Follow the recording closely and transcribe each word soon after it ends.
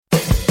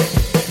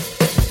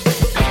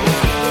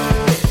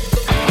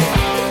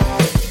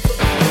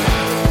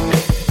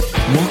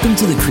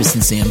to the Chris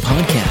and Sam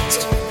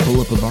podcast.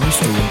 Pull up a bar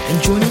stool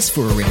and join us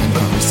for a random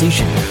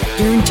conversation,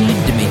 guaranteed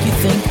to make you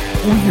think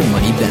or your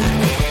money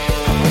back.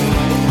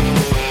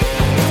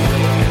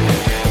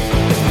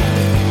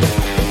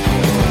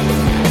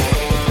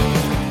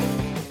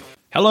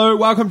 Hello,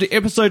 welcome to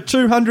episode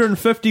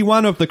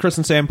 251 of the Chris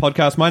and Sam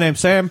podcast. My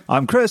name's Sam.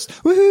 I'm Chris.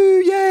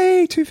 Woohoo!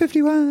 Yay!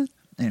 251.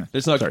 Anyway,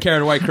 let's not get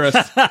carried away, Chris.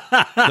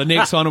 The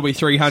next one will be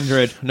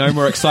 300. No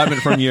more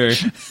excitement from you.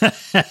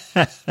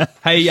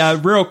 Hey,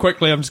 real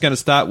quickly, I'm just going to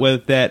start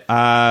with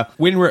that.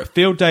 When we're at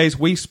Field Days,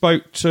 we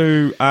spoke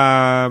to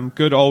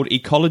good old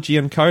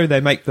Ecology & Co. They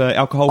make the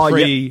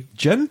alcohol-free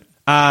gin.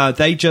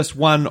 They just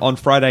won on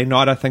Friday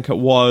night, I think it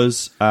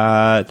was.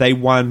 They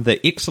won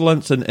the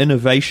Excellence and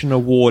Innovation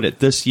Award at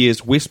this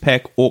year's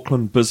Westpac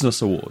Auckland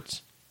Business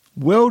Awards.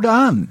 Well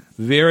done.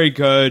 Very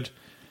good.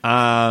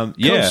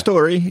 Cool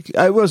story.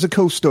 It was a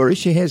cool story.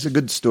 She has a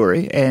good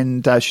story,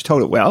 and she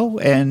told it well,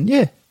 and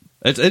yeah.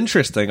 It's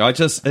interesting.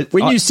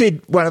 When you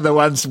said one of the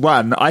ones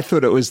won, I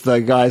thought it was the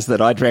guys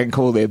that I drank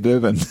all their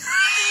bourbon.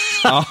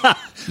 No.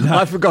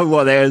 I forgot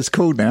what that is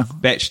called now.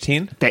 Batch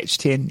 10? Batch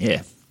 10,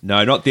 yeah.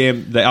 No, not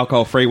them. The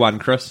alcohol-free one,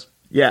 Chris.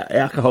 Yeah,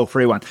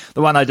 alcohol-free one.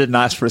 The one I didn't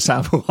ask for a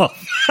sample of.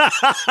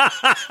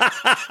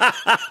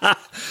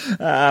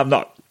 I'm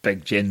not a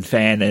big gin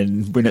fan,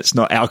 and when it's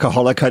not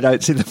alcoholic, I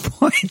don't see the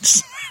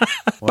points.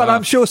 But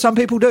I'm sure some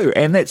people do,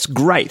 and that's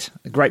great.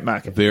 A great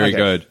market. Very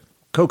good.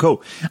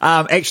 Cool.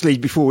 Actually,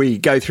 before we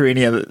go through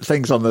any of the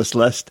things on this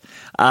list,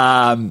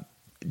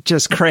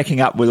 just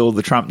cracking up with all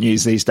the Trump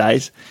news these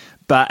days,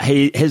 but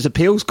his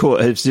appeals court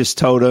has just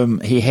told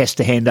him he has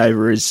to hand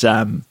over his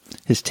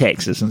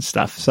taxes and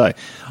stuff. So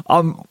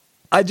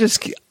I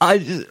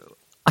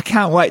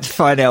can't wait to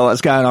find out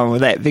what's going on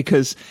with that,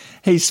 because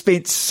he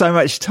spent so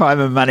much time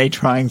and money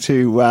trying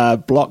to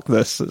block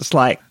this. It's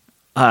like,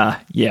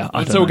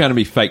 it's all going to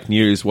be fake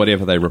news,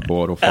 whatever they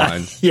report or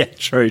find. Yeah,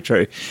 true.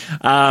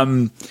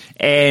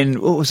 And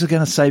what was I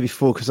going to say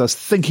before? Because I was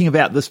thinking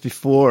about this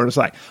before, and it's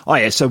like,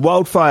 so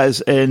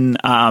wildfires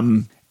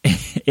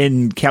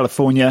in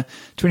California,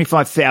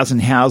 25,000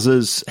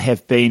 houses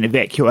have been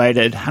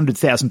evacuated,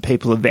 100,000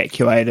 people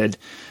evacuated,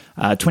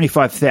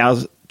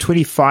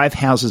 25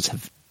 houses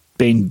have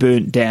been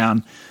burnt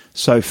down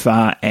so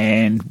far,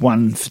 and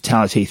one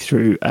fatality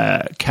through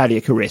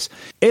cardiac arrest.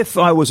 If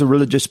I was a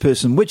religious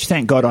person, which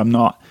thank God I'm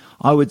not,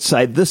 I would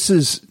say this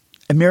is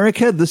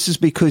America. This is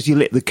because you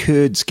let the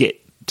Kurds get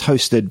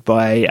toasted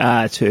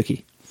by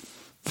Turkey.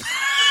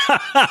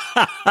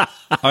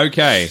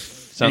 Okay.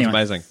 Sounds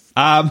amazing.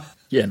 Yeah,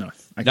 no.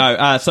 Okay.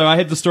 No, so I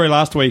had the story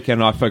last week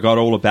and I forgot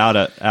all about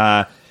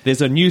it.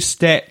 There's a new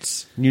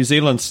Stats New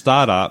Zealand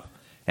startup,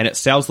 and it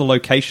sells the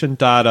location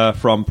data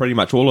from pretty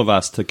much all of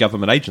us to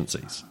government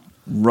agencies.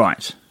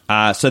 Right.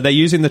 So they're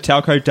using the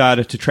telco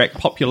data to track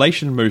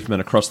population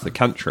movement across the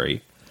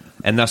country,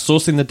 and they're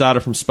sourcing the data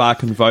from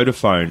Spark and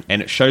Vodafone,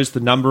 and it shows the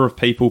number of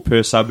people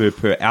per suburb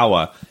per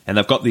hour, and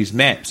they've got these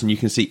maps, and you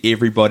can see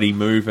everybody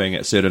moving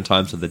at certain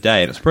times of the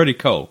day, and it's pretty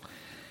cool.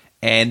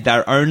 And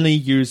they're only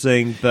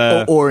using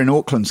the... Or in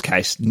Auckland's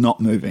case,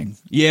 not moving.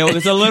 Yeah, well,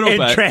 there's a little in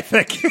bit.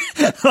 traffic.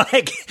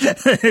 Like,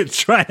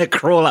 trying to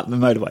crawl up the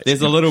motorway.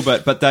 There's a little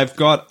bit, but they've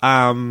got...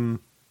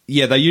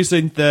 they're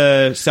using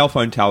the cell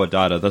phone tower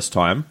data this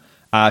time.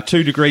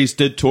 2 Degrees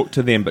did talk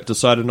to them, but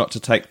decided not to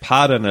take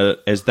part in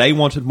it, as they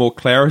wanted more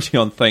clarity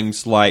on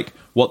things like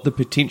what the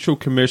potential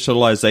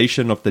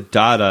commercialization of the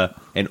data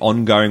and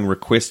ongoing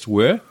requests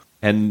were.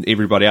 And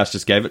everybody else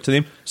just gave it to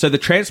them. So the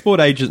transport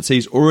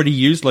agencies already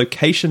use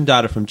location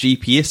data from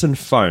GPS and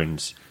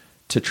phones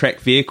to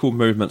track vehicle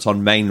movements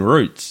on main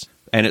routes.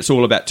 And it's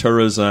all about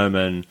tourism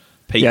and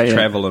peak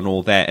travel and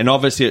all that. And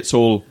obviously it's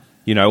all,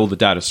 all the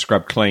data's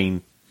scrubbed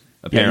clean,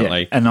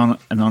 apparently.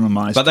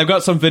 Anonymized. But they've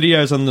got some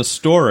videos in the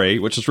story,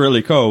 which is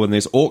really cool. And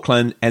there's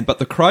Auckland, but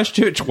the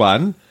Christchurch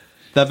one,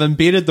 they've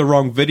embedded the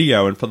wrong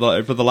video. And for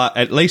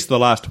at least the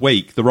last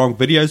week, the wrong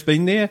video's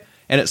been there.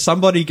 And it's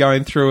somebody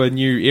going through a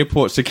new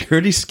airport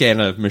security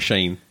scanner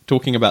machine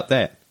talking about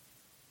that.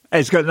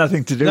 It's got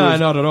nothing to do with... No,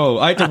 not at all.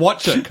 I had to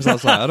watch it because I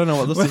was like, I don't know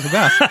what this is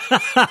about.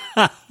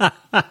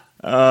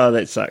 Oh,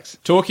 that sucks.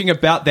 Talking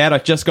about that, I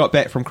just got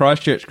back from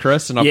Christchurch,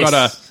 Chris, and I've got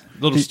a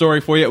little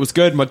story for you. It was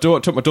good.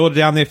 Took my daughter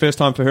down there, first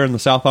time for her in the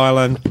South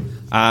Island.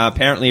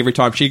 Apparently, every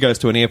time she goes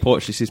to an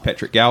airport, she sees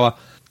Patrick Gower.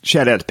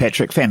 Shout out to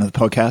Patrick, fan of the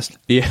podcast.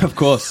 Yeah, of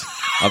course.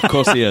 Of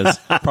course he is.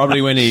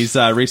 Probably when he's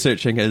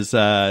researching his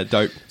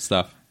dope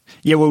stuff.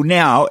 Yeah, well,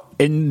 now,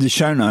 in the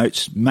show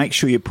notes, make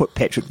sure you put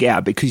Patrick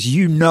Gower, because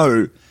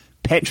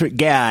Patrick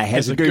Gower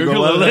has a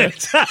Google alert.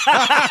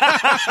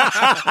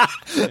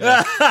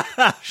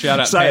 Shout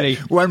out, Patty.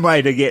 One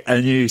way to get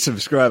a new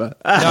subscriber.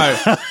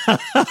 No.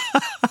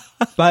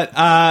 But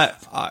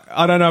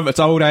I don't know if it's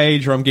old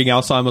age or I'm getting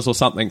Alzheimer's or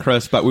something,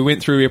 Chris, but we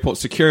went through airport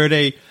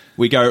security.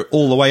 We go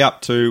all the way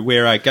up to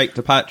where our gate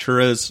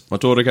departure is. My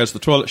daughter goes to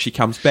the toilet. She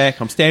comes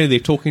back. I'm standing there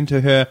talking to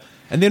her.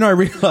 And then I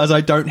realise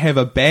I don't have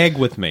a bag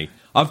with me.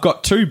 I've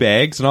got 2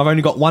 bags and I've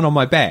only got one on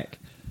my back.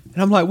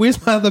 And I'm like,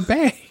 where's my other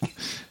bag?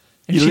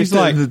 And she's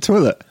like, in the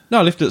toilet? No,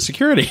 I left it at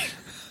security.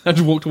 I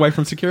just walked away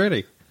from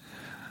security.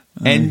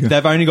 And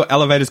they've only got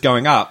elevators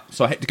going up,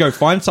 so I had to go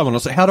find someone. I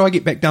was like, how do I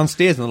get back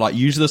downstairs? And they're like,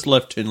 use this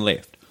lift, turn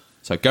left.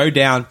 So go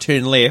down,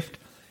 turn left,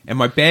 and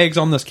my bag's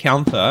on this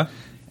counter,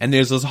 and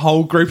there's this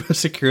whole group of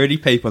security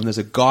people, and there's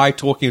a guy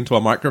talking into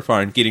a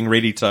microphone, getting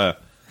ready to...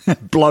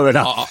 blow it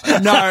up.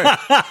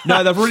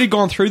 No, they've already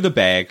gone through the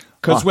bag,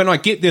 because when I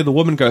get there, the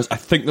woman goes, I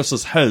think this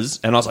is his,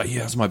 and I was like,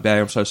 yeah, it's my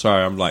bag, I'm so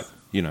sorry. I'm like,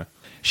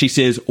 she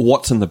says,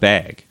 what's in the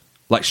bag?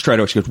 Like, straight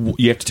away, she goes,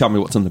 you have to tell me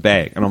what's in the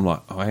bag. And I'm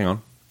like, oh, hang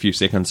on. Few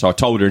seconds. So I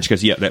told her, and she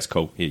goes, yeah, that's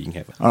cool. Yeah, you can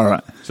have it. All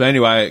right. So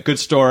anyway, good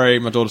story.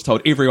 My daughter's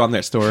told everyone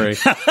that story.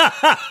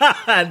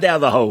 Now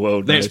the whole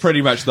world knows. That's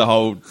pretty much the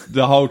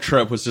whole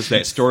trip was just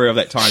that story of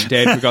that time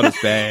Dad forgot his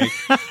bag.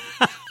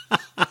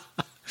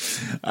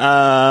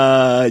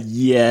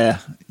 Yeah.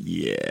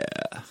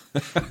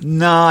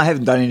 No, I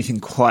haven't done anything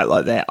quite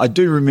like that. I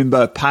do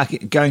remember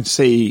going to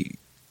see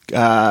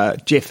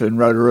Jeff in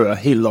Rotorua.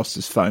 He lost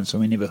his phone, so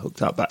we never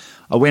hooked up. But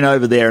I went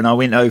over there, and I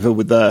went over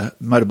with the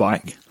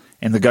motorbike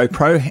and the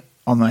GoPro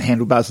on the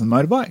handlebars of the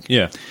motorbike.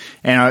 Yeah.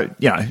 And I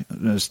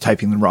was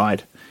taping the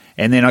ride.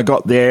 And then I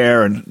got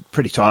there and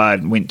pretty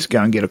tired and went to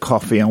go and get a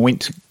coffee. I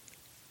went to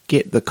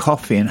get the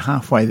coffee, and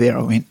halfway there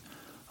I went,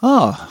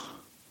 I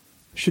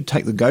should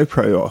take the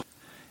GoPro off.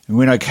 And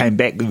when I came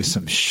back, there was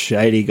some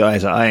shady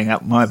guys eyeing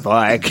up my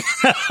bike.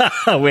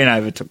 I went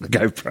over, took the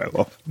GoPro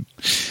off.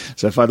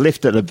 So if I'd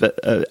left it a bit,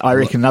 I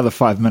reckon another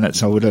 5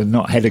 minutes, I would have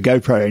not had a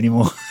GoPro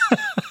anymore.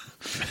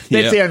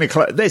 That's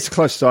that's the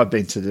closest I've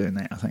been to doing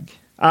that, I think.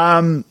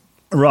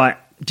 Right.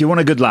 Do you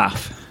want a good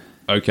laugh?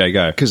 Okay,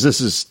 go. Because this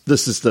is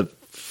the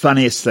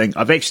funniest thing.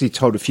 I've actually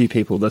told a few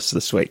people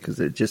this week because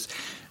it just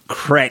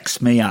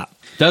cracks me up.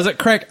 Does it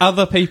crack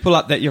other people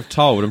up that you've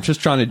told? I'm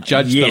just trying to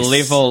judge the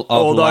level of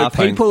Although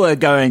laughing. People are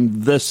going,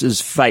 this is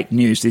fake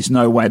news. There's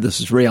no way this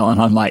is real. And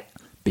I'm like,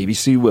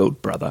 BBC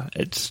World, brother.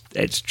 It's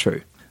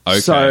true. Okay.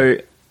 So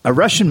a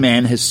Russian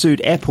man has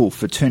sued Apple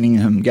for turning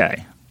him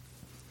gay.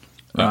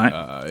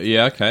 Right?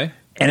 Yeah, okay.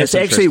 And it's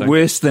actually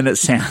worse than it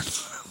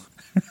sounds.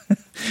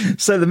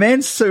 So the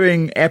man's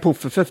suing Apple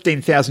for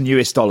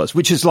 $15,000 US,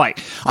 which is like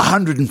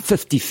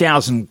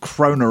 150,000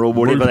 kroner or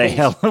whatever the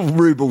hell,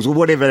 rubles or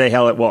whatever the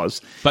hell it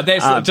was. But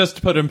that's just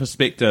to put in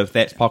perspective,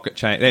 that's pocket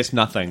change. That's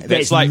nothing.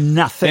 That's like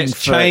nothing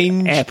that's for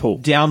change Apple.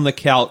 Down the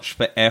couch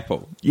for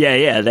Apple. Yeah.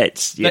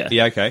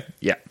 Yeah, okay.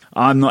 Yeah.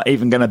 I'm not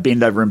even going to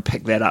bend over and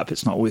pick that up.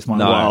 It's not worth my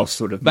while,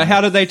 sort of. But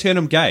how did they turn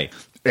him gay?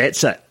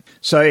 That's it.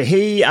 So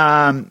he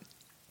had.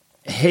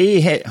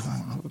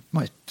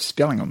 My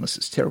spelling on this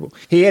is terrible.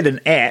 He had an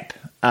app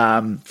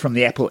from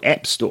the Apple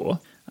App Store.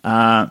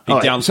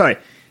 Sorry.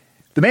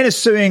 The man is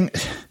suing.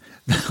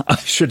 I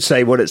should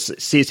say what it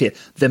says here.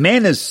 The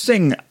man is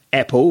suing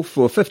Apple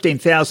for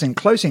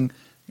 $15,000,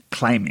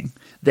 claiming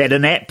that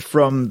an app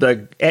from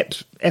the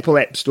Apple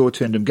App Store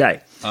turned him gay.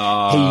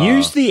 He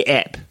used the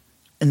app,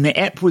 and the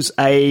app was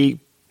a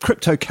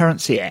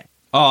cryptocurrency app.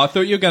 Oh, I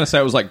thought you were going to say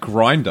it was like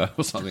Grindr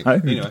or something.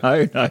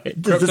 No.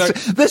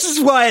 This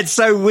is why it's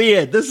so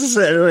weird. This is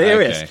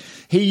hilarious. Okay.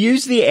 He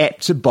used the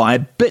app to buy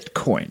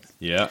Bitcoin.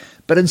 Yeah.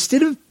 But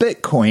instead of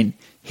Bitcoin,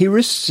 he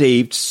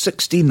received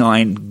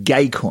 69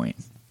 gay coin.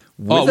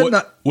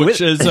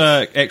 Which is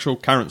an actual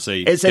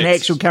currency. It's an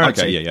actual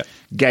currency. Okay, yeah.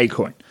 Gay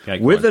coin.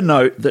 With a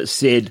note that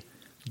said,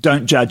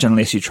 don't judge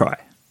unless you try.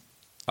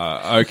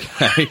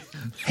 Okay.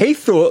 He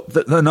thought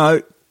that the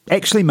note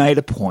actually made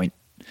a point.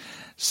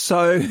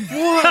 So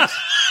what?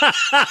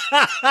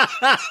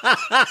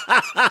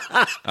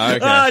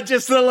 Okay.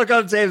 Just the look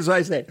on Sam's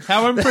face there.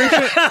 How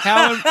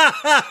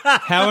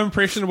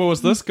impressionable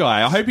was this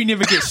guy? I hope he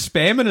never gets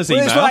spam in his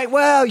email. It's like,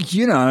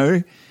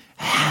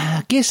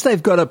 I guess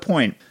they've got a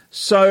point.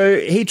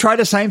 So he tried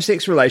a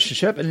same-sex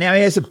relationship, and now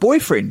he has a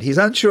boyfriend. He's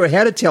unsure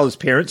how to tell his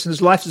parents, and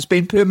his life has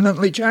been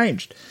permanently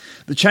changed.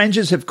 The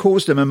changes have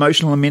caused him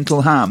emotional and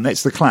mental harm.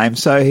 That's the claim.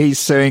 So he's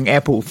suing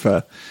Apple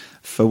for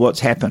what's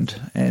happened,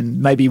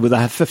 and maybe with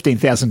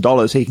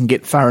 $15,000 he can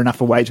get far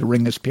enough away to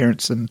ring his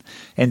parents and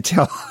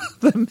tell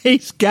them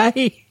he's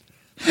gay.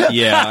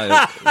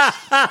 Yeah.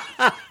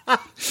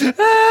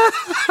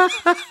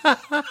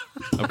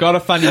 I've got a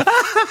funny...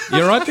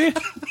 You right there?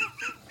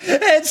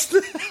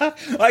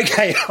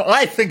 Okay,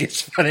 I think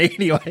it's funny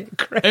anyway.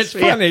 It's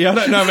funny. I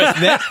don't know if it's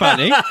that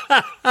funny.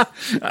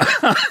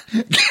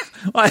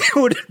 I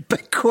ordered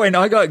Bitcoin.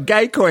 I got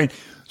gay coin.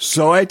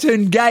 So I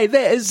turned gay.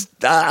 That is...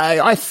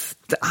 I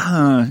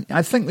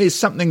think there's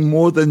something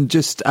more than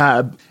just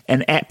an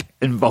app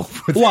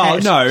involved with that. Well,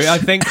 no, I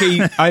think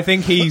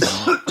he's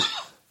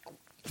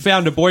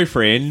found a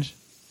boyfriend,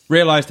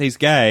 realised he's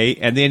gay,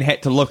 and then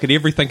had to look at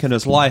everything in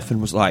his life and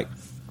was like,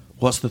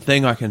 what's the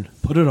thing I can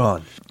put it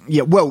on?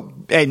 Yeah, well,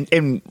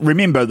 and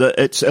remember that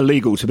it's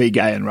illegal to be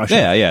gay in Russia.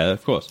 Yeah,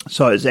 of course.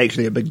 So it's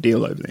actually a big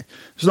deal over there.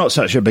 It's not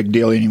such a big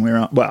deal anywhere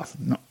else. Well,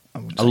 not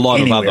a lot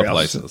of other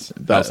else, places.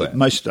 But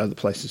most other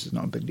places is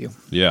not a big deal.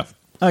 Yeah.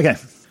 Okay.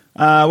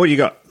 What do you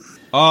got?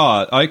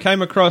 Oh, I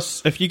came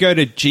across, if you go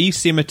to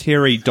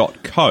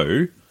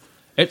gcemetery.co,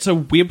 it's a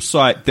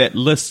website that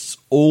lists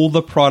all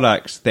the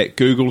products that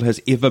Google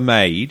has ever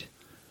made,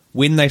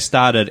 when they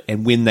started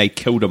and when they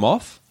killed them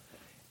off.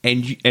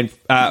 and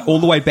all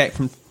the way back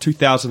from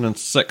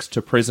 2006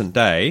 to present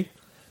day,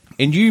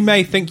 and you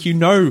may think you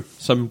know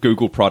some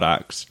Google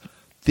products.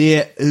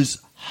 There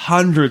is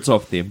hundreds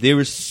of them. There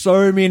is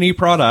so many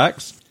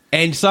products,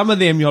 and some of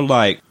them you're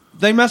like,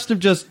 they must have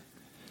just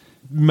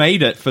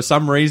made it for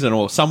some reason,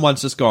 or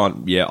someone's just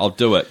gone, yeah, I'll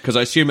do it. Because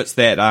I assume it's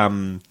that,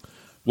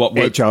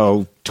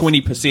 Agile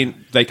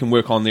 20%, they can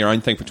work on their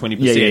own thing for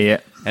 20%. Yeah.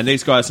 And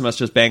these guys must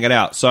just bang it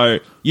out. So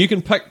you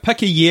can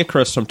pick a year,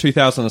 Chris, from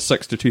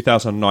 2006 to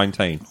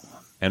 2019,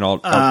 and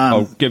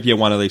I'll give you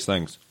one of these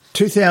things.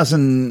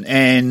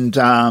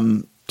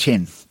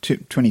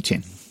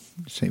 2010.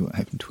 Let's see what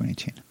happened in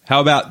 2010. How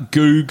about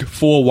Goog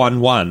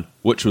 411,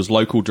 which was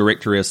local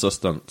directory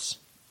assistance?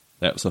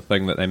 That was a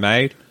thing that they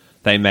made.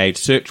 They made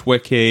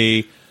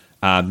SearchWiki,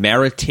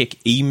 Maritech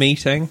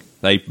e-meeting.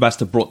 They must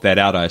have brought that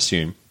out, I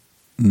assume.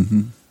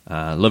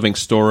 Mm-hmm. Living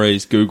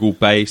Stories, Google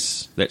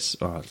Base.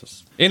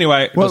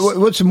 Anyway.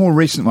 What's a more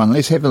recent one?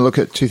 Let's have a look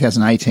at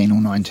 2018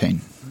 or 19.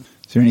 Is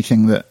there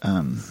anything that...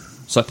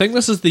 So I think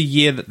this is the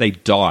year that they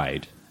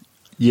died.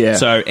 Yeah.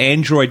 So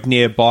Android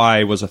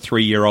Nearby was a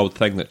 3-year-old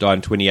thing that died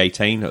in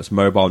 2018. It was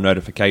mobile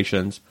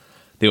notifications.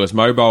 There was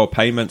mobile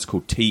payments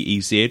called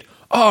TEZ.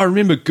 Oh, I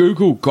remember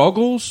Google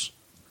Goggles.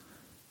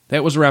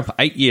 That was around for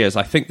 8 years.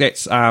 I think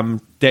that's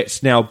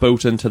now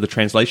built into the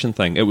translation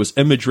thing. It was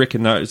image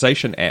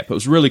recognition app. It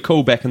was really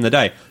cool back in the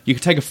day. You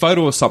could take a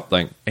photo of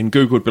something, and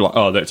Google would be like,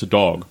 "Oh, that's a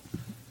dog."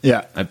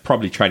 Yeah, and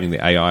probably training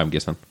the AI, I'm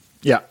guessing.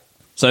 Yeah.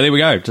 So there we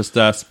go. Just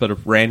a bit of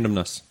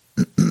randomness.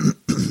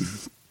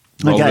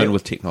 Rolled in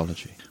with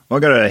technology. Well,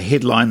 I got a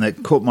headline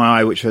that caught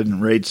my eye, which I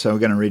didn't read, so we're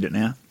going to read it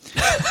now.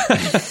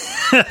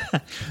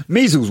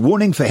 Measles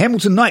warning for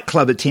Hamilton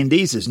nightclub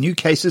attendees as new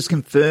cases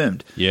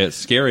confirmed. Yeah, it's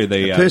scary.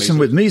 A person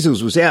with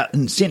measles was out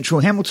in central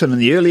Hamilton in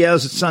the early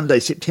hours of Sunday,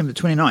 September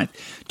 29th.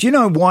 Do you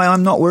know why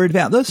I'm not worried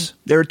about this?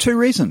 There are two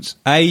reasons.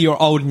 A,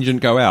 you're old and you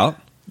didn't go out.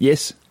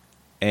 Yes.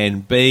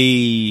 And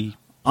B...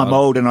 I'm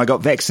old and I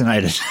got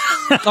vaccinated.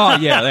 Oh,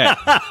 yeah,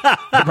 that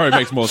probably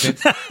makes more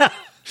sense.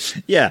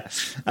 Yeah.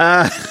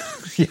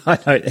 Yeah, I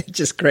know. It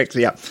just cracks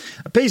me up.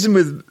 A person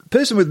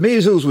with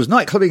measles was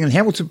nightclubbing in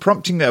Hamilton,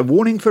 prompting a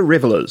warning for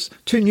revellers.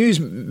 2 new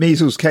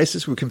measles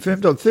cases were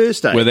confirmed on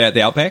Thursday. Were they at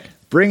the Outback?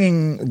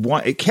 Bringing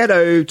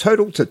Caddo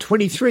total to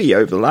 23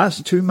 over the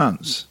last 2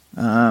 months.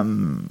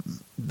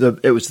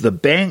 It was the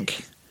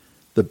bank,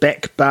 the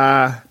back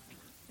bar,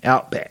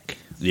 Outback.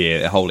 Yeah,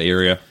 the whole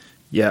area.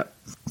 Yeah.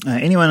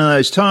 Anyone in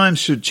those times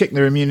should check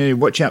their immunity.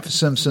 Watch out for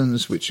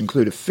symptoms, which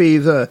include a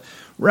fever,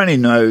 runny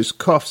nose,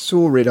 cough,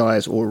 sore red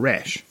eyes, or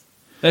rash.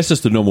 That's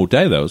just a normal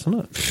day, though, isn't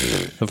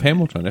it? Of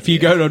Hamilton. If you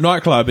go to a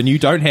nightclub and you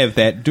don't have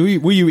that,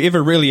 were you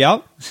ever really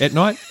out at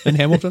night in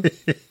Hamilton?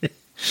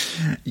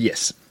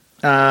 Yes.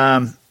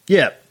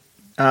 Yeah.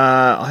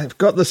 I've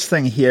got this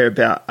thing here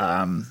about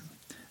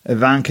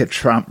Ivanka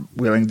Trump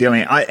wheeling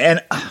dealing.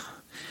 I've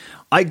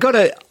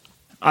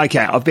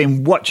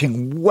been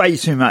watching way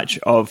too much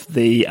of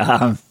the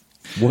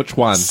which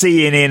one?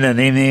 CNN and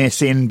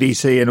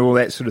MSNBC and all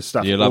that sort of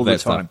stuff. You love all that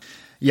the time. stuff.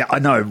 Yeah, I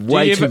know.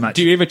 Way too much.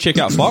 Do you ever check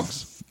out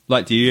Fox?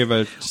 Like, do you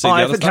ever see the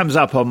other if it stuff? comes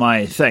up on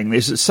my thing,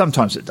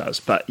 sometimes it does,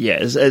 but yeah,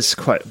 it's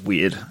quite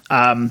weird.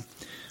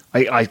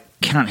 I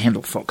can't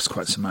handle Fox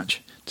quite so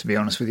much, to be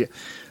honest with you.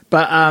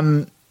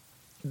 But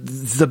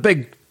the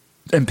big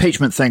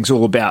impeachment thing's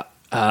all about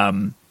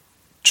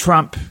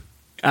Trump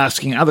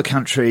asking other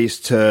countries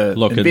to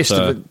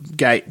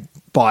investigate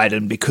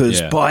Biden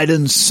because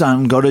Biden's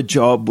son got a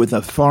job with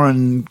a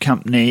foreign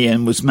company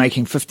and was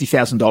making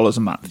 $50,000 a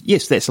month.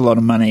 Yes, that's a lot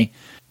of money.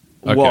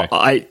 Okay. Well,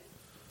 I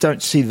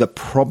don't see the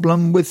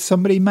problem with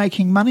somebody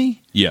making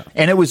money. Yeah.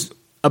 And it was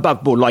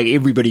above board, like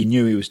everybody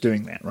knew he was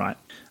doing that, right?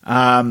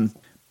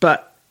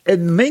 But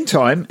in the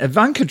meantime,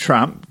 Ivanka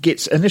Trump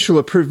gets initial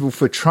approval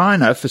for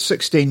China for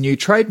 16 new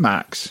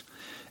trademarks,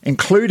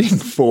 including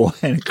for,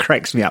 and it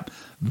cracks me up,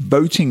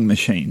 voting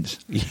machines.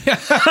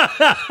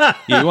 Yeah,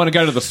 you want to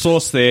go to the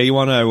source there. You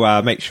want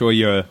to make sure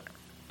you're...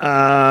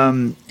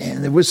 And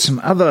there was some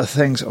other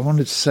things I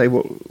wanted to say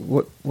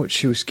what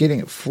she was getting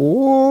it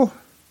for.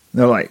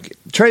 They're like,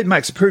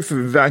 trademarks approved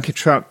for Ivanka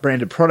Trump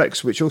branded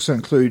products, which also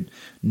include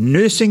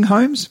nursing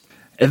homes,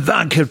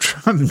 Ivanka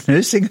Trump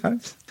nursing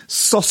homes,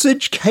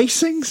 sausage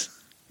casings,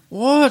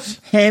 what?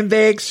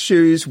 Handbags,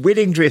 shoes,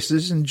 wedding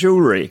dresses, and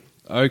jewellery.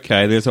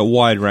 Okay, there's a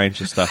wide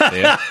range of stuff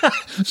there.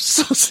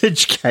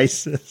 Sausage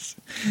cases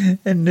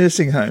and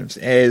nursing homes,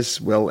 as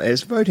well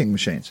as voting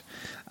machines.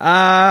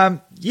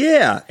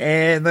 Yeah,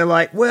 and they're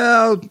like,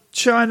 well,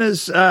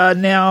 China's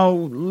now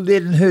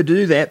letting her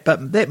do that,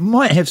 but that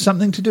might have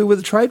something to do with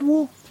a trade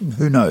war.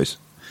 Who knows?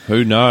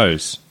 Who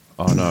knows?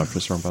 Oh, no,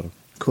 Chris wrong button.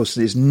 Of course,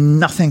 there's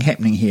nothing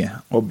happening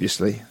here,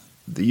 obviously.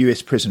 The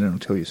US president will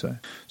tell you so.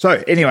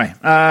 So, anyway,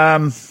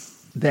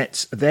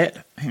 that's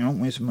that. Hang on,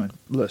 where's my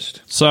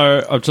list?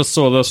 So, I just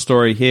saw this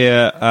story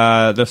here.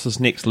 This is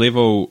next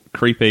level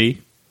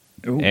creepy,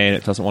 and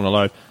it doesn't want to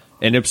load.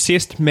 An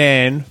obsessed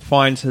man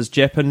finds his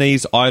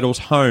Japanese idol's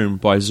home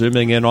by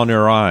zooming in on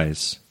her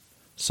eyes.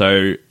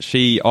 So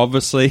she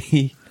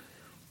obviously...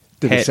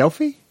 Did a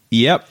selfie?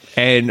 Yep,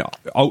 and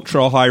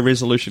ultra-high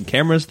resolution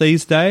cameras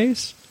these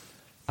days.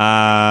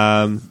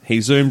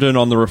 He zoomed in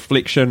on the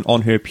reflection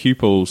on her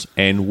pupils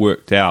and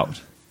worked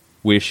out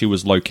where she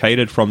was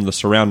located from the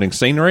surrounding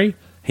scenery.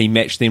 He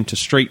matched them to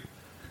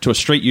a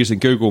street using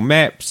Google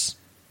Maps.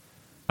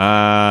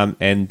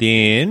 And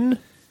then...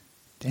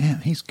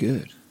 Damn, he's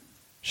good.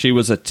 She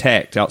was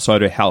attacked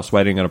outside her house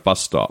waiting at a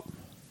bus stop.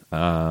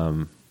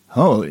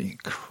 Holy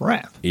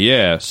crap.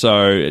 Yeah,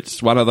 so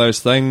it's one of those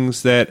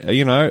things that,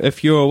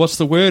 if you're... What's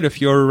the word? If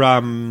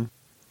you're...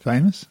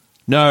 Famous?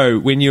 No,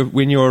 when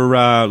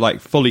you're like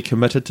fully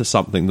committed to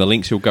something, the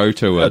lengths you'll go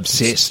to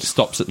Obsessed.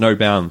 Stops at no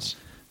bounds.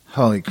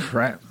 Holy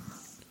crap.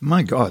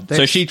 My God.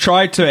 So she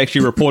tried to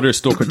actually report her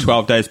stalker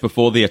 12 days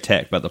before the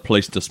attack, but the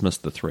police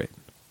dismissed the threat.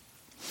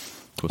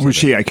 Was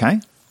she okay?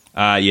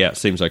 Yeah, it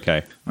seems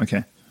okay.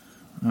 Okay.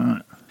 All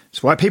right.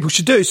 That's why people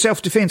should do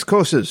self-defense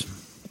courses.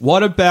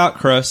 What about,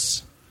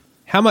 Chris,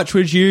 how much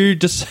would you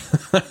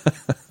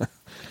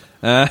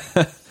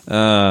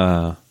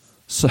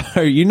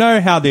So, you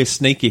know how there's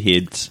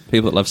sneakerheads,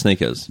 people that love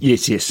sneakers?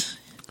 Yes.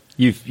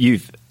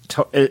 You've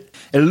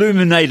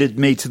illuminated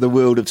me to the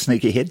world of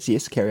sneakerheads.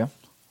 Yes, carry on.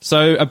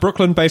 So, a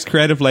Brooklyn-based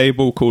creative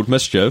label called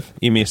Mischief,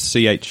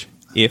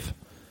 MSCHF,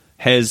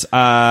 has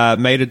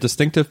made a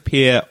distinctive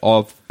pair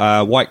of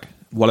white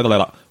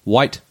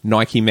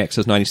Nike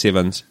Max's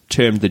 97s,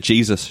 termed the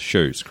Jesus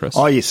shoes, Chris.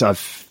 Oh, yes,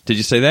 Did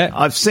you see that?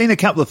 I've seen a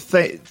couple of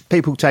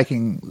people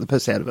taking the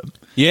piss out of them.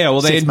 Yeah, well,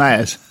 Seth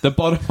Meyers. The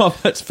bottom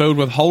of it's filled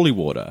with holy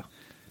water.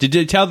 Did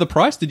you tell the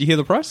price? Did you hear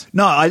the price?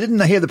 No, I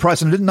didn't hear the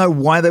price, and I didn't know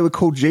why they were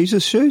called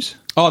Jesus shoes.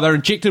 Oh, they're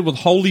injected with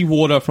holy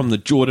water from the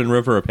Jordan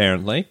River,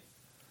 apparently.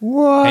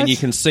 What? And you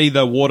can see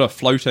the water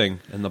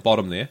floating in the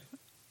bottom there.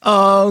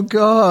 Oh,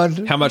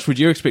 God. How much would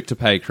you expect to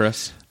pay,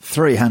 Chris?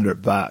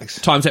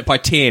 $300. Times that by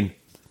 10.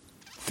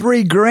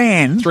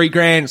 $3,000?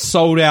 $3,000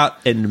 sold out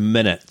in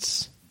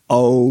minutes.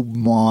 Oh,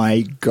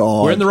 my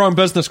God. We're in the wrong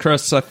business,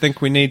 Chris. I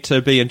think we need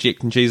to be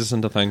injecting Jesus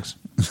into things.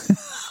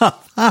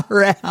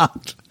 Far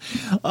out.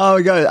 Oh,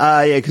 my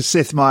God. Yeah, because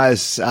Seth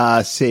Meyers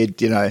said,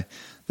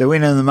 they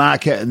went in the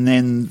market and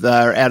then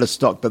they're out of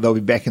stock, but they'll be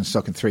back in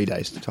stock in 3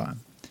 days'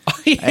 time.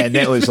 And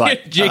that was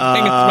like,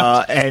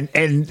 and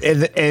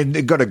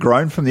it got a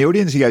groan from the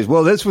audience. He goes,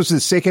 well, this was the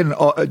second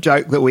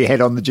joke that we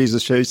had on the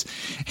Jesus shoes.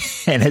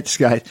 And it's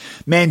going,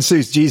 man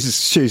sues Jesus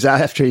shoes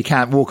after he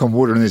can't walk on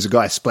water and there's a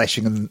guy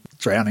splashing and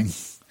drowning.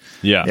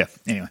 Yeah.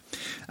 Anyway,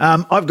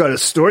 I've got a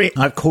story.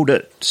 I've called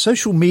it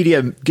Social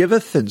Media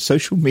Giveth and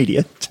Social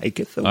Media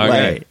Taketh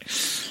Away.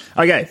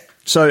 Okay.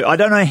 So I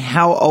don't know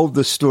how old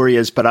this story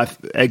is, but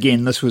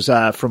this was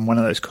from one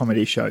of those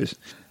comedy shows.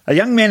 A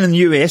young man in the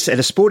US at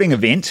a sporting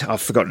event, I've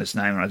forgotten his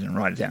name and I didn't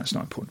write it down, it's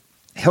not important,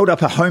 held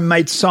up a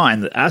homemade sign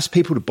that asked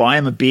people to buy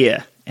him a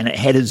beer, and it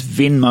had his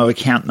Venmo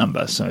account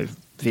number. So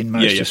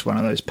Venmo is just one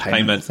of those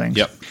payment things.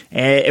 Yep.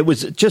 It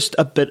was just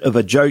a bit of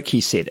a joke,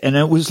 he said, and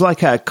it was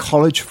like a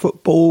college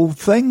football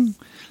thing,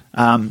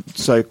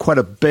 so quite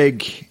a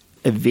big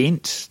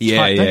event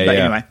type thing. But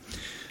anyway.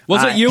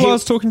 Was it you I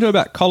was talking to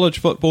about college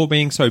football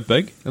being so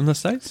big in the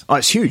States? Oh,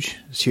 it's huge.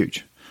 It's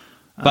huge.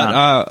 But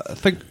I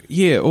think,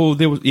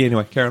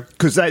 anyway, carry on.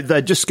 Because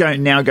they're just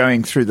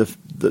going through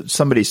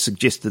somebody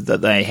suggested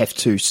that they have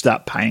to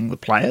start paying the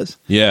players.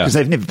 Yeah. Because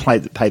they've never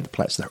paid the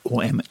players. They're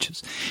all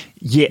amateurs.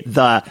 Yet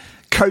the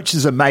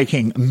coaches are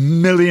making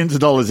millions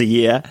of dollars a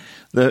year.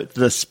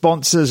 The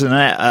sponsors and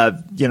that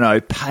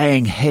are,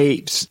 paying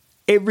heaps.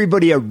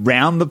 Everybody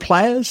around the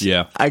players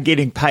are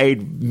getting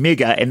paid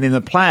mega, and then the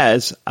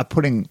players are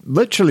putting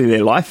literally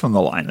their life on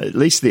the line, at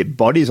least their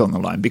bodies on the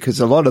line, because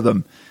a lot of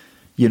them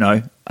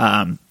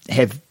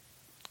have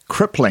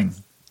crippling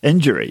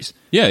injuries.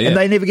 Yeah. And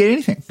they never get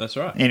anything. That's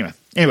right.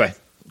 Anyway,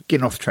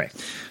 getting off track.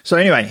 So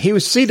anyway, he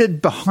was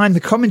seated behind the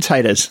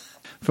commentators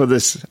for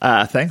this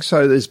thing.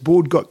 So this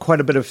board got quite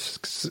a bit of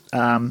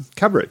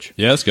coverage.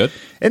 Yeah, that's good.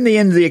 In the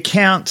end, the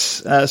account,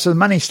 so the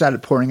money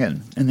started pouring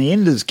in. In the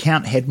end, his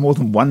account had more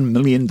than $1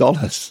 million.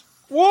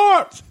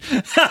 What?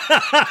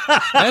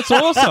 That's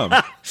awesome.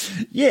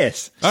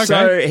 Yes. Okay.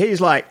 So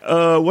he's like,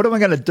 what am I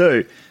going to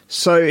do?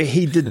 So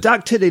he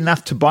deducted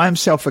enough to buy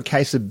himself a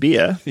case of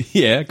beer.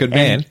 Yeah, good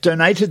man. And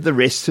donated the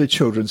rest to a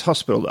children's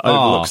hospital that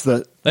overlooks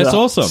the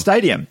awesome.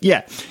 stadium.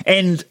 Yeah.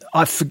 And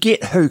I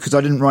forget who, because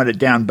I didn't write it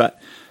down,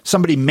 but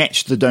somebody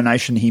matched the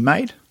donation he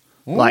made.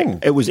 Ooh.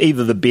 Like, it was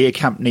either the beer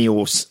company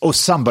or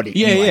somebody.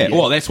 Yeah, anyway, yeah.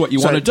 Well, that's what you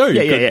want to do.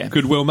 Yeah.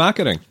 Goodwill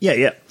marketing.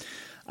 Yeah.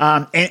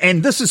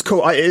 And this is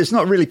cool. It's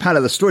not really part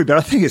of the story, but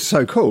I think it's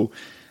so cool.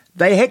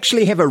 They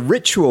actually have a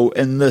ritual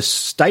in this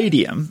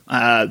stadium,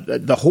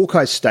 the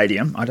Hawkeye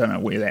Stadium. I don't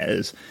know where that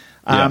is.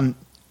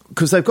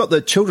 Because they've got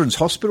the children's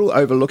hospital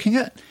overlooking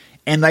it,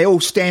 and they all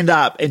stand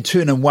up and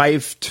turn and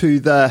wave to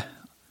the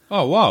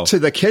to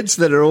the kids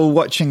that are all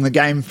watching the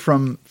game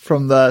from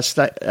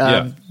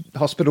the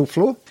hospital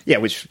floor. Yeah,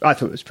 which I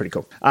thought was pretty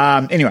cool.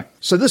 Anyway,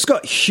 so this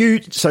got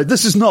huge. So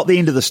this is not the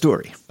end of the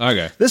story.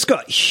 Okay. This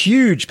got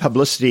huge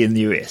publicity in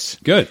the US.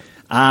 Good.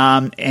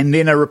 And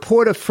then a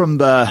reporter from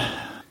the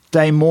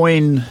Des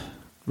Moines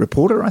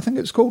Reporter, I think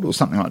it's called, or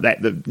something like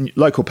that, the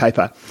local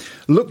paper,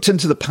 looked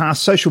into the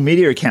past social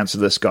media accounts of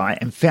this guy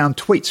and found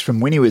tweets from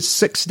when he was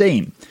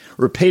 16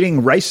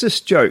 repeating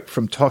racist joke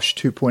from Tosh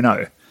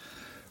 2.0,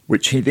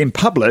 which he then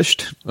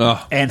published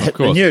and hit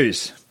the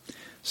news.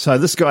 So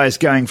this guy is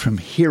going from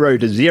hero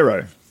to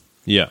zero.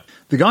 Yeah.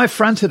 The guy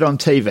fronted on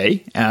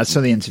TV,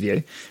 saw the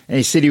interview, and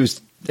he said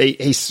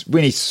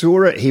when he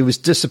saw it, he was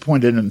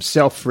disappointed in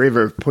himself for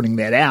ever putting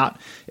that out.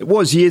 It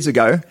was years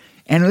ago.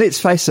 And let's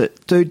face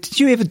it, dude, did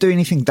you ever do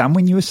anything dumb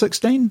when you were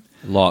 16?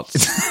 Lots.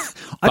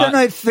 I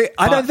don't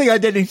think I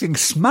did anything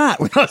smart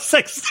when I was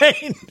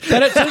 16.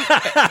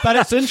 But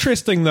it's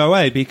interesting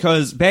though,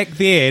 because back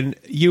then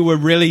you were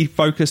really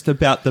focused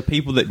about the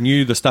people that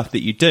knew the stuff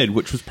that you did,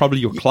 which was probably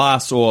your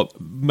class or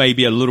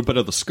maybe a little bit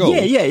of the school.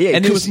 Yeah.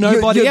 And there was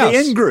nobody you're else.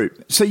 The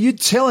in-group. So you'd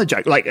tell a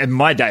joke. Like in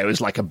my day, it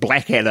was like a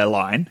Blackadder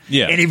line.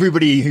 Yeah. And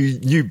everybody who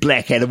knew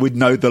Blackadder would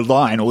know the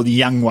line, or the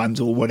young ones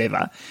or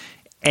whatever.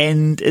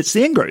 And it's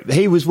the in-group.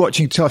 He was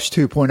watching Tosh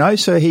 2.0,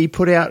 so he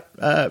put out...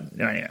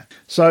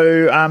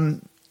 So,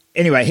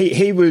 anyway,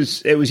 it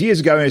was years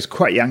ago, and he was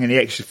quite young, and he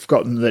actually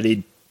forgotten that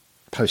he'd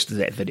posted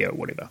that video or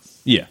whatever.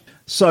 Yeah.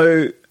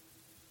 So,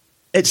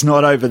 it's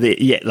not over there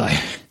yet.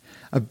 Like,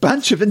 a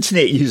bunch of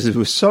internet users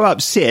were so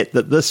upset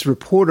that this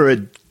reporter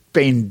had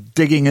been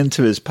digging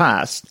into his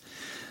past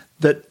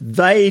that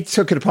they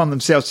took it upon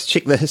themselves to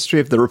check the history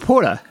of the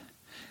reporter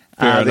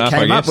that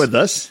came up with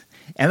this.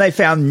 And they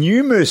found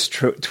numerous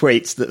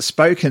tweets that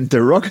spoke in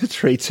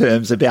derogatory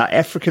terms about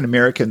African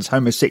Americans,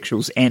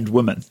 homosexuals, and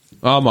women.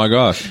 Oh, my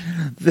gosh.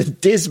 The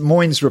Des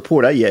Moines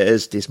reporter, it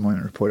is Des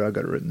Moines reporter, I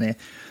got it written there,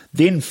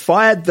 then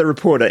fired the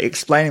reporter,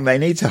 explaining they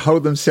need to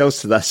hold themselves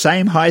to the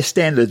same high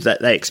standards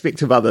that they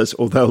expect of others,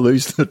 or they'll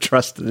lose the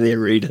trust of their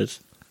readers.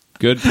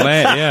 Good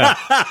plan,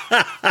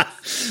 yeah.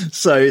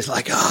 So it's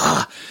like,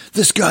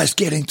 this guy's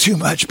getting too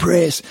much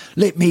press.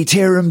 Let me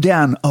tear him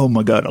down. Oh,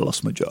 my God, I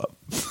lost my job.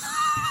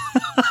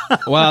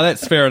 Well,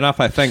 that's fair enough,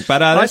 I think. But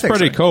that's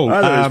pretty cool.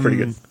 I thought it was pretty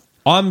good.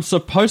 I'm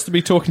supposed to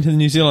be talking to the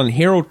New Zealand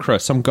Herald,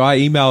 Chris. Some guy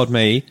emailed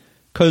me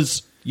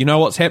because you know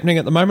what's happening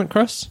at the moment,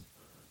 Chris?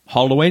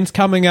 Halloween's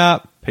coming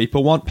up.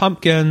 People want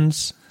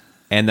pumpkins.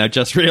 And they're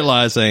just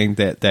realising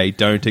that they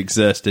don't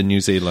exist in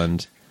New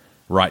Zealand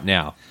right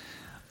now.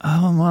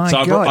 Oh, my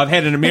God. So I've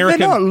had an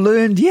American... Have they not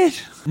learned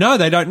yet? No,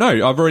 they don't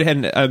know. I've already had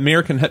an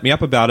American hit me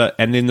up about it.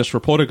 And then this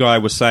reporter guy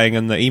was saying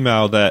in the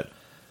email that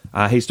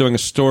he's doing a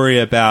story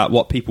about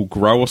what people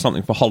grow or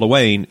something for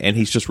Halloween, and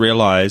he's just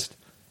realised,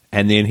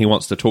 and then he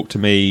wants to talk to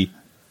me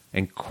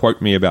and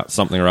quote me about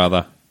something or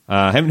other.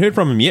 Haven't heard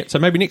from him yet, so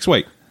maybe next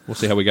week. We'll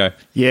see how we go.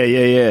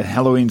 Yeah.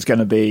 Halloween's going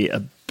to be a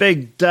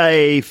big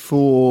day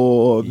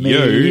for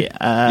me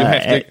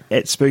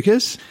at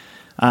Spookers.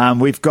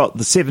 We've got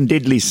the 7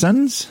 Deadly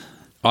Sins.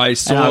 I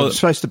saw... I'm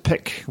supposed to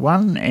pick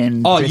one.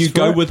 And you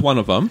go with one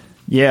of them?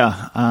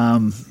 Yeah. I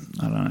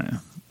don't know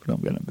what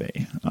I'm going to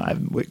be. I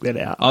haven't worked that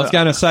out. I was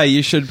going to say,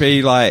 you should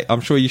be I'm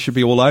sure you should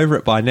be all over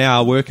it by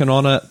now, working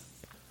on it.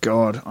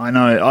 God, I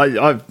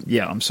know.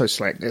 I'm so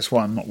slack. That's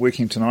why I'm not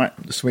working tonight,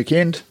 this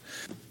weekend.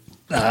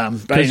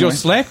 Because you're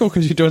slack or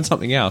because you're doing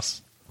something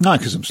else? No,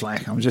 because I'm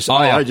slack.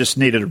 I just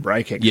needed a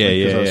break,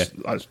 actually.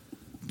 I was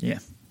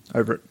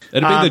over it.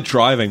 It'd be the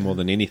driving more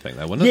than anything,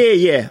 though, wouldn't it?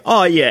 Yeah.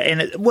 Oh, yeah.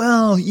 And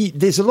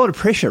there's a lot of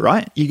pressure,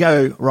 right? You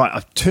go, right,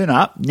 I turn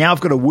up. Now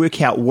I've got to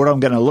work out what I'm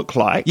going to look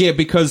like. Yeah,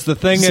 because the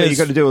thing is... So you've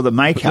got to do all the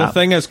makeup. The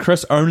thing is,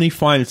 Chris only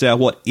finds out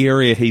what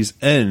area he's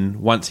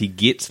in once he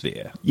gets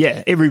there.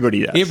 Yeah,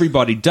 everybody does.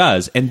 Everybody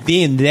does. And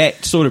then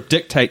that sort of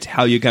dictates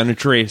how you're going to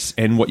dress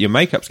and what your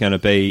makeup's going to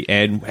be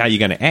and how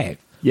you're going to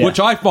act, which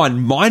I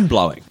find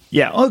mind-blowing.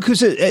 Yeah,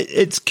 because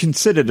it's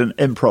considered an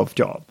improv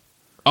job.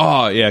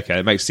 Oh, yeah, okay,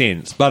 it makes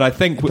sense. But I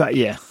think...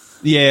 yeah,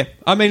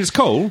 I mean, it's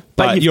cool,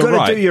 but you've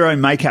got to do your own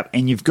makeup,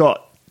 and you've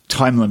got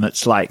time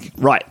limits, like,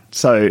 right,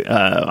 so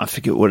I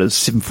forget what it is,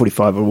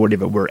 7:45 or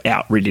whatever, we're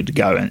out, ready to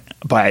go, and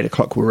by 8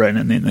 o'clock we're in,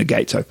 and then the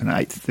gates open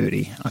at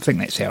 8:30. I think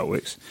that's how it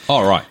works.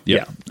 Oh, right,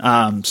 yeah.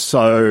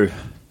 So...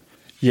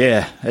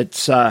 Yeah,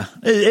 it's a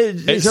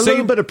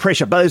little bit of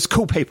pressure, but it's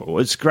cool people.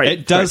 It's great.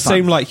 It does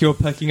seem like you're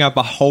picking up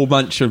a whole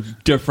bunch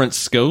of different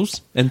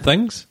skills and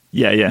things.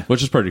 Yeah.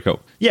 Which is pretty cool.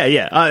 Yeah.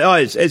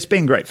 It's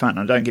been great fun,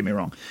 don't get me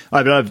wrong.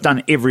 But I've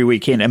done every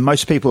weekend, and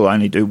most people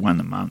only do one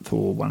a month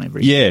or one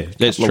every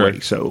that's couple true. of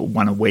weeks, so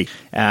one a week.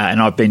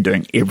 And I've been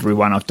doing every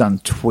one. I've done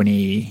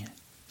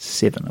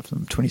 27 of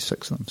them,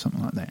 26 of them,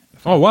 something like that.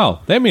 Oh,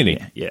 wow. That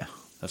many? Yeah.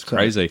 That's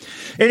crazy.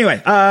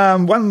 Anyway,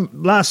 one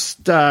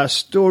last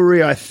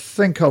story I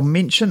think I'll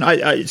mention.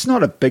 It's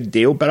not a big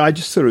deal, but I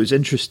just thought it was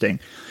interesting.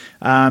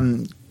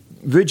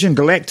 Virgin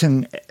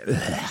Galactic,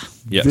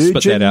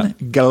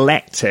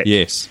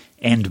 yes,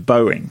 and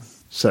Boeing.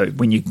 So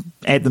when you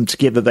add them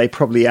together, they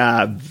probably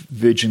are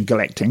Virgin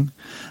Galactic.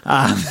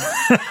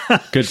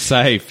 Good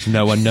save.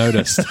 No one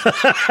noticed.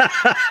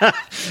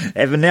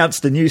 Have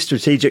announced a new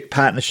strategic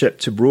partnership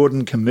to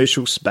broaden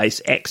commercial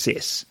space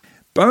access.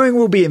 Boeing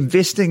will be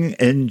investing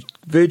in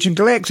Virgin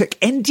Galactic.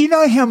 And do you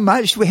know how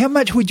much? How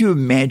much would you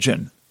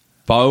imagine?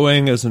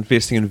 Boeing is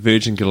investing in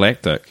Virgin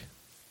Galactic.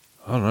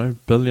 I don't know,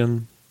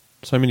 billion.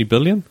 so many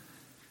billion?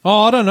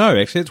 Oh, I don't know,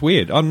 actually. It's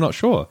weird. I'm not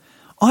sure.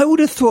 I would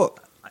have thought,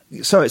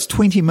 so it's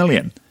 20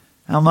 million.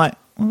 And I'm like,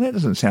 well, that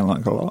doesn't sound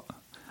like a lot.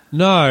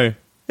 No.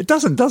 It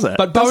doesn't, does it?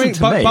 But Doesn't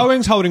to me.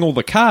 Boeing's holding all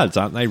the cards,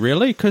 aren't they,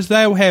 really? Because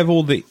they'll have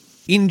all the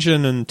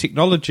engine and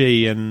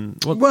technology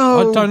and...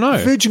 Well, I don't know.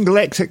 Virgin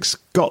Galactic's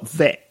got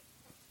that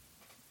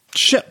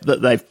ship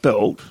that they've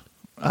built.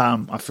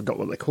 I forgot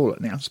what they call it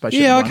now. Spaceship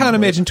Yeah, I One can't or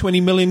imagine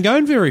 20 million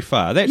going very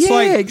far. That's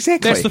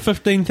exactly. That's the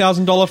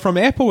 $15,000 from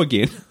Apple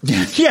again.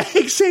 Yeah,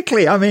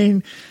 exactly. I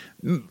mean,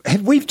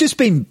 we've just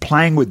been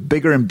playing with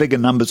bigger and bigger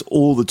numbers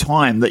all the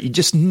time that you're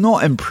just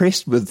not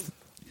impressed with.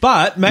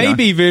 But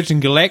maybe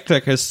Virgin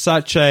Galactic is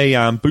such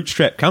a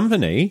bootstrap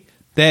company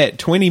that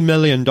 $20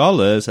 million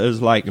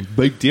is like a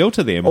big deal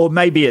to them. Or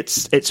maybe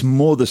it's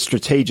more the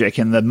strategic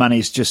and the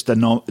money's just a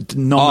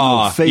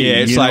nominal fee. Yeah,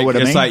 it's you know what I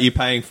mean? It's like you're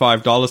paying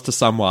 $5 to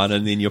someone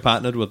and then you're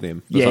partnered with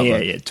them.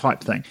 Yeah,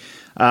 type thing.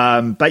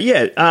 But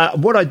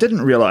what I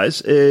didn't realise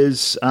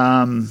is,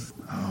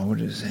 what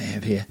does it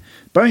have here?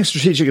 Boeing's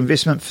strategic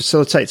investment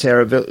facilitates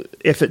our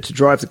effort to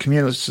drive the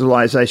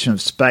commercialisation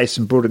of space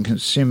and broaden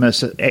consumer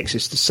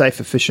access to safe,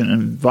 efficient,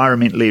 and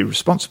environmentally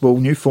responsible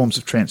new forms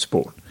of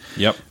transport.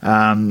 Yep.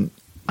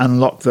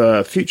 Unlock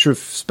the future of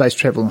space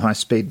travel and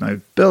high-speed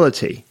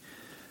mobility.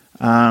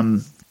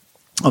 This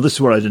is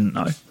what I didn't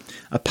know.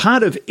 A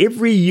part of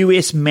every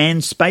US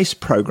manned space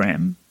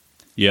program,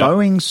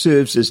 Boeing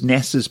serves as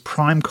NASA's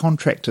prime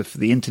contractor for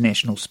the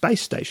International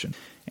Space Station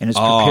and is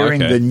preparing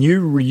the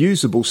new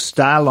reusable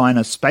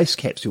Starliner space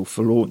capsule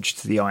for launch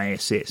to the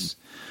ISS.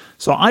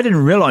 So I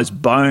didn't realize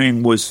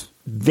Boeing was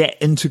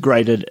that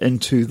integrated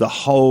into the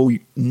whole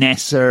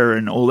NASA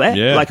and all that.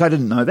 Yeah. Like, I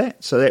didn't know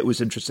that. So that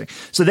was interesting.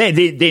 So that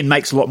then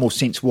makes a lot more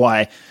sense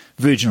why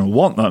Virgin will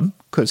want them,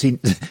 because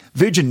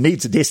Virgin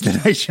needs a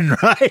destination,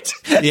 right?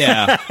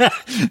 Yeah.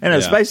 And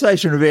a space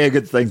station would be a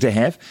good thing to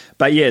have.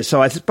 But yeah,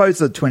 so I suppose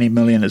the 20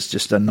 million is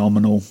just a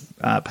nominal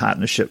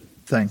partnership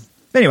thing.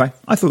 Anyway,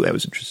 I thought that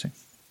was interesting.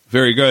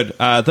 Very good.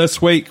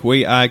 This week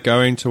we are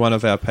going to one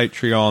of our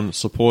Patreon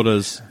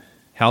supporters'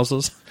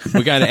 houses.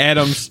 We're going to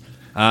Adam's.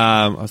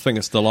 I think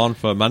it's still on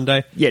for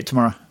Monday. Yeah,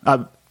 tomorrow.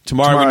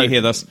 Tomorrow when you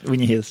hear this.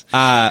 When you hear this.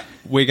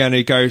 We're going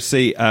to go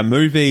see a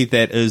movie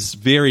that is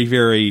very,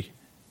 very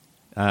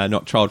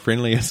not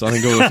child-friendly, I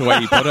think was the way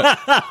he put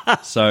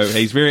it. So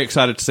he's very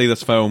excited to see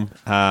this film,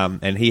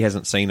 and he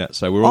hasn't seen it.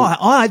 So we're all...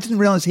 I didn't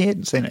realise he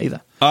hadn't seen it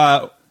either.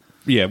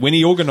 Yeah, when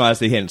he organised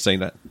it, he hadn't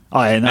seen it.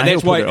 Oh, yeah, no, and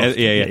that's why.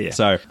 Yeah.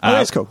 So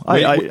that's cool.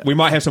 We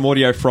might have some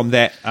audio from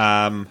that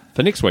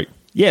for next week.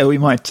 Yeah, we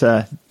might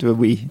do a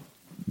wee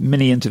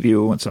mini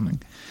interview or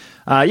something.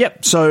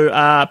 So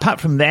apart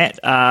from that,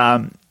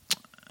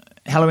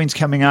 Halloween's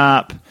coming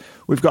up.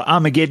 We've got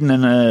Armageddon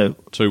in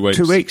 2 weeks.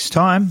 2 weeks'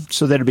 time,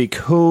 so that'll be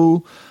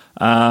cool.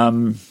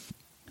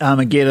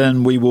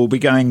 Armageddon, we will be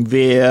going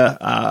there,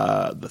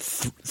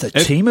 the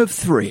team of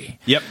 3.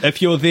 Yep,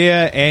 if you're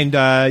there and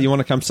you want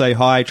to come say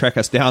hi, track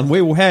us down,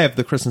 we will have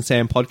the Chris and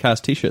Sam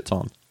podcast T-shirts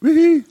on.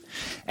 Woohoo!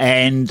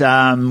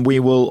 And we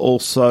will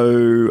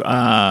also,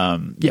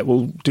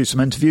 we'll do some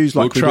interviews.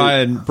 We'll try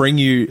and bring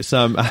you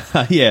some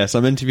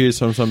interviews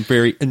from some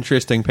very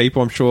interesting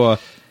people, I'm sure.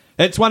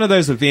 It's one of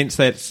those events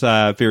that's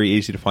very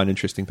easy to find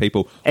interesting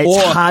people.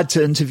 It's hard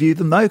to interview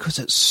them, though, because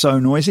it's so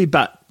noisy,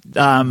 but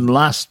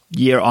last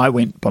year I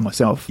went by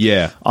myself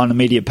on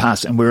immediate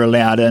pass, and we were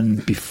allowed in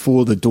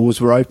before the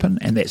doors were open,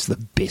 and that's the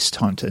best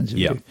time to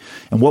interview.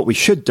 And what you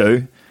should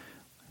do,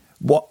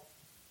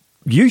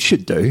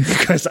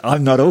 because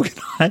I'm not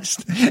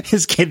organised,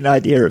 is get an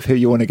idea of who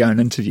you want to go and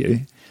interview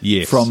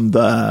from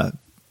the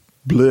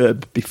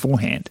blurb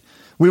beforehand.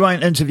 We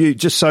won't interview,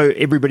 just so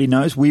everybody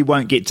knows, we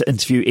won't get to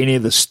interview any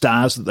of the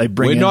stars that they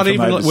bring in from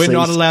overseas. We're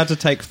not allowed to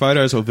take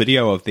photos or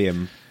video of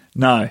them.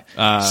 No.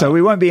 So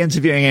we won't be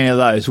interviewing any of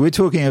those. We're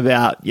talking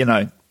about,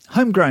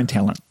 homegrown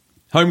talent.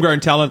 Homegrown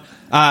talent.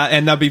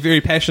 And they'll be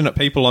very passionate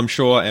people, I'm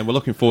sure, and we're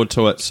looking forward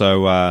to it.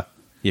 So,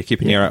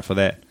 keep an ear out for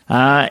that.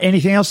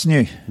 Anything else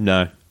new?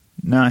 No.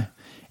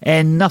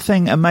 And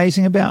nothing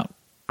amazing about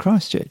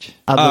Christchurch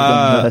other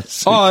than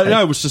the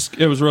no,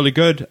 it was really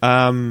good.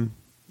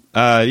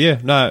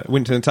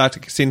 Went to the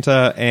Antarctic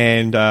Centre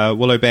and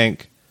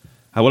Willowbank.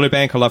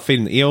 Willowbank, I love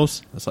feeding the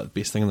eels. That's like the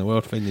best thing in the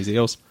world, feeding these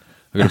eels.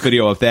 I got a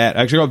video of that.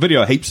 Actually, I got a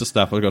video of heaps of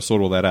stuff. I've got to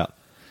sort all that out.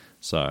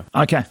 So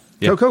okay,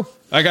 cool.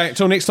 Okay,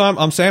 until next time,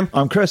 I'm Sam.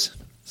 I'm Chris.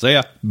 See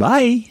ya.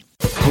 Bye.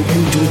 Hope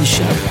you enjoyed the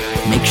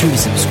show. Make sure to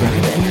subscribe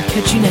and we'll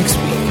catch you next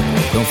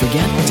week. Don't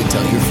forget to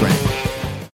tell your friend.